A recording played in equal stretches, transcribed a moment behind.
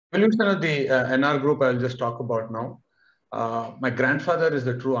Evolution of the NR group, I'll just talk about now. My grandfather is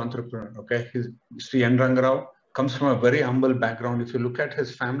the true entrepreneur. Okay, he's Mr Ranga Rao, comes from a very humble background. If you look at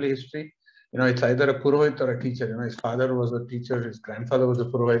his family history, it's either a purohit or a teacher. His father was a teacher, his grandfather was a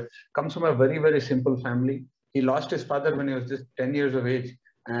purohit. Comes from a very, very simple family. He lost his father when he was just 10 years of age,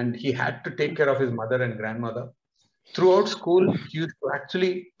 and he had to take care of his mother and grandmother. Throughout school, he used to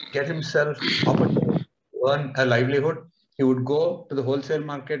actually get himself opportunity to earn a livelihood. He would go to the wholesale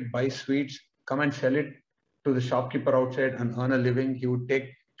market, buy sweets, come and sell it to the shopkeeper outside and earn a living. He would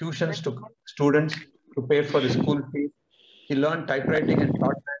take tuitions to students to pay for his school fees. He learned typewriting and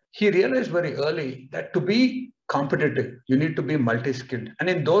shorthand. He realized very early that to be competitive, you need to be multi-skilled. And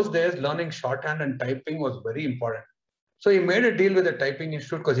in those days, learning shorthand and typing was very important. So he made a deal with the typing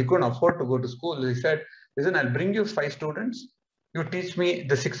institute because he couldn't afford to go to school. He said, listen, I'll bring you 5 students. You teach me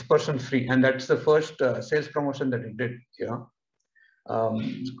the 6th person free. And that's the first sales promotion that he did.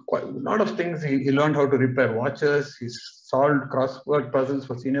 Quite a lot of things. He learned how to repair watches. He solved crossword puzzles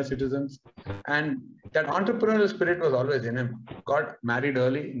for senior citizens. And that entrepreneurial spirit was always in him. Got married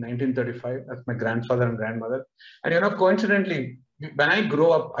early in 1935 as my grandfather and grandmother. And coincidentally, when I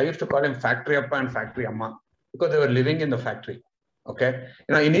grew up, I used to call him Factory Appa and Factory Amma because they were living in the factory. Okay.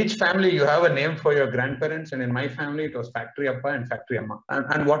 In each family, you have a name for your grandparents. And in my family, it was Factory Appa and Factory Amma.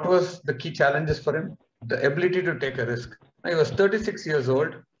 And what was the key challenges for him? The ability to take a risk. Now, he was 36 years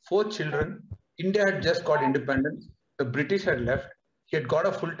old, 4 children. India had just got independence. The British had left. He had got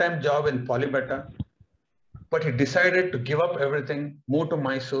a full-time job in Polybeta, but he decided to give up everything, move to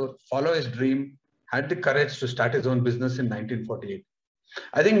Mysore, follow his dream, had the courage to start his own business in 1948.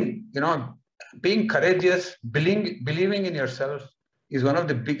 I think, being courageous, believing in yourself is one of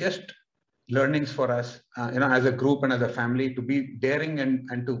the biggest learnings for us, as a group and as a family, to be daring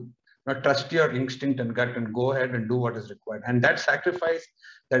and to trust your instinct and gut and go ahead and do what is required. And that sacrifice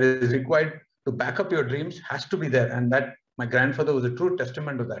that is required to back up your dreams has to be there. And that my grandfather was a true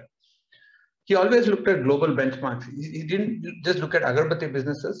testament to that. He always looked at global benchmarks. He didn't just look at agarbathi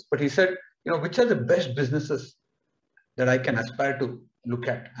businesses, but he said, which are the best businesses that I can aspire to look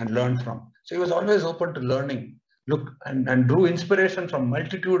at and learn from. So he was always open to learning, look and drew inspiration from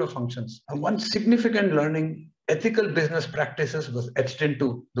multitude of functions. And one significant learning, ethical business practices was etched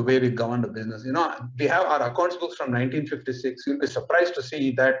into the way we govern the business. We have our accounts books from 1956. You'll be surprised to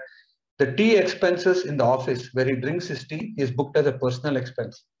see that the tea expenses in the office where he drinks his tea is booked as a personal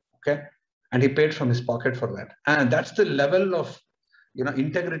expense. Okay. And he paid from his pocket for that. And that's the level of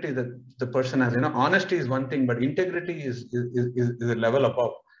integrity that the person has. Honesty is one thing, but integrity is a level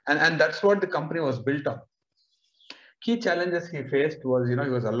above. And that's what the company was built on. Key challenges he faced was, he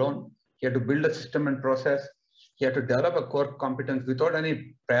was alone. He had to build a system and process. He had to develop a core competence without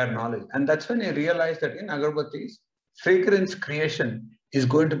any prior knowledge. And that's when he realized that in agarbathis, fragrance creation is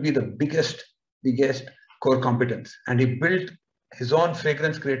going to be the biggest core competence. And he built his own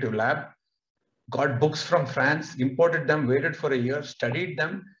fragrance creative lab, got books from France, imported them, waited for a year, studied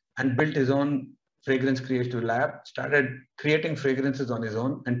them, and built his own fragrance creative lab, started creating fragrances on his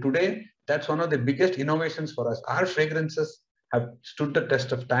own. And today, that's one of the biggest innovations for us. Our fragrances have stood the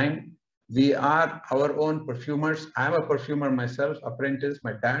test of time. We are our own perfumers. I'm a perfumer myself, apprentice.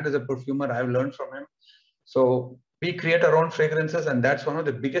 My dad is a perfumer. I've learned from him. So we create our own fragrances, and that's one of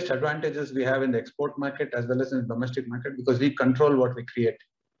the biggest advantages we have in the export market as well as in the domestic market, because we control what we create.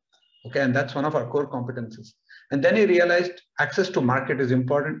 Okay, and that's one of our core competencies. And then he realized access to market is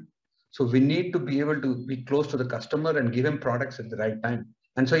important. So we need to be able to be close to the customer and give him products at the right time.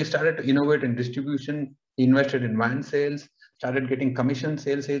 And so he started to innovate in distribution. He invested in van sales, started getting commission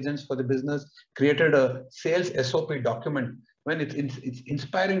sales agents for the business, created a sales SOP document. When it's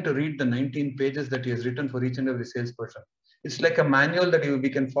inspiring to read the 19 pages that he has written for each and every salesperson. It's like a manual that we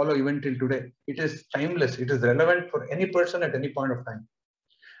can follow even till today. It is timeless. It is relevant for any person at any point of time.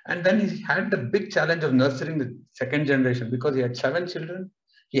 And then he had the big challenge of nurturing the second generation because he had 7 children.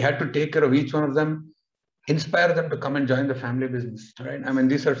 He had to take care of each one of them, inspire them to come and join the family business, right? I mean,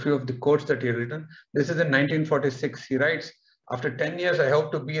 these are a few of the quotes that he had written. This is in 1946. He writes, after 10 years, I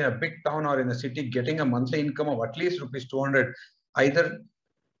hope to be in a big town or in a city getting a monthly income of at least rupees 200, either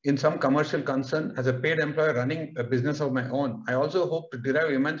in some commercial concern as a paid employee running a business of my own. I also hope to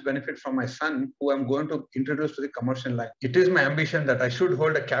derive immense benefit from my son, who I'm going to introduce to the commercial life. It is my ambition that I should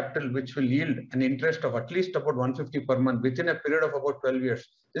hold a capital which will yield an interest of at least about 150 per month within a period of about 12 years.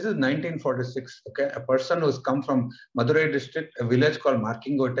 This is 1946. Okay, a person who's come from Madurai district, a village called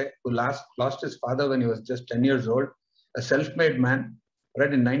Markingote, who lost his father when he was just 10 years old, a self-made man.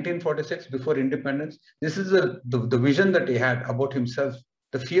 Right, in 1946, before independence, this is the vision that he had about himself,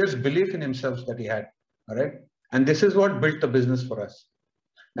 the fierce belief in himself that he had. All right. And this is what built the business for us.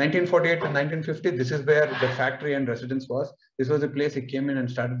 1948 to 1950, this is where the factory and residence was. This was the place he came in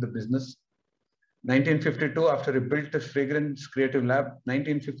and started the business. 1952, after he built the fragrance creative lab.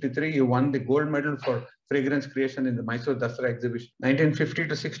 1953, he won the gold medal for fragrance creation in the Mysore Dasara exhibition. 1950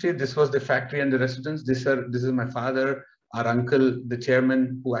 to 60, this was the factory and the residence. This is my father, our uncle, the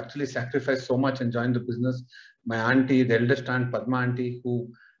chairman, who actually sacrificed so much and joined the business. My auntie, the eldest aunt, Padma auntie,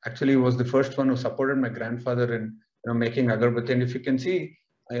 who actually was the first one who supported my grandfather in making agarbathi. And if you can see,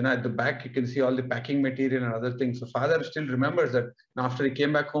 at the back, you can see all the packing material and other things. So father still remembers that after he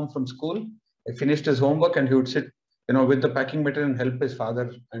came back home from school, he finished his homework and he would sit, with the packing material and help his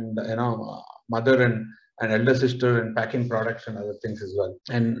father and, mother and elder sister in packing products and other things as well.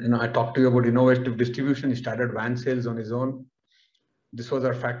 And, I talked to you about innovative distribution. He started van sales on his own. This was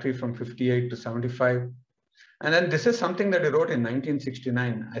our factory from 58 to 75. And then this is something that he wrote in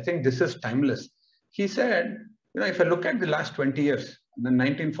 1969. I think this is timeless. He said, if I look at the last 20 years, then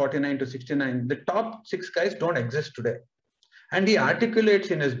 1949 to 69, the top 6 guys don't exist today. And he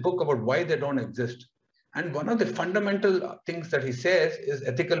articulates in his book about why they don't exist. And one of the fundamental things that he says is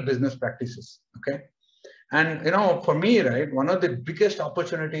ethical business practices. Okay. And, for me, right, one of the biggest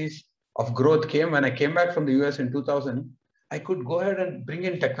opportunities of growth came when I came back from the US in 2000. I could go ahead and bring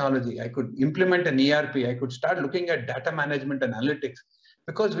in technology. I could implement an ERP. I could start looking at data management analytics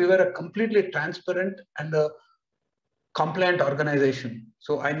because we were a completely transparent and a compliant organization.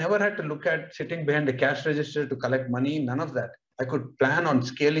 So I never had to look at sitting behind a cash register to collect money, none of that. I could plan on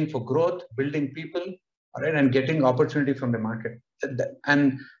scaling for growth, building people, all right, and getting opportunity from the market.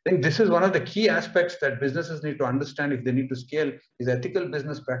 And I think this is one of the key aspects that businesses need to understand if they need to scale. Is ethical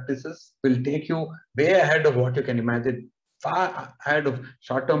business practices will take you way ahead of what you can imagine, far ahead of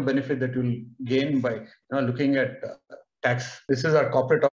short-term benefit that you'll gain by looking at tax. This is our corporate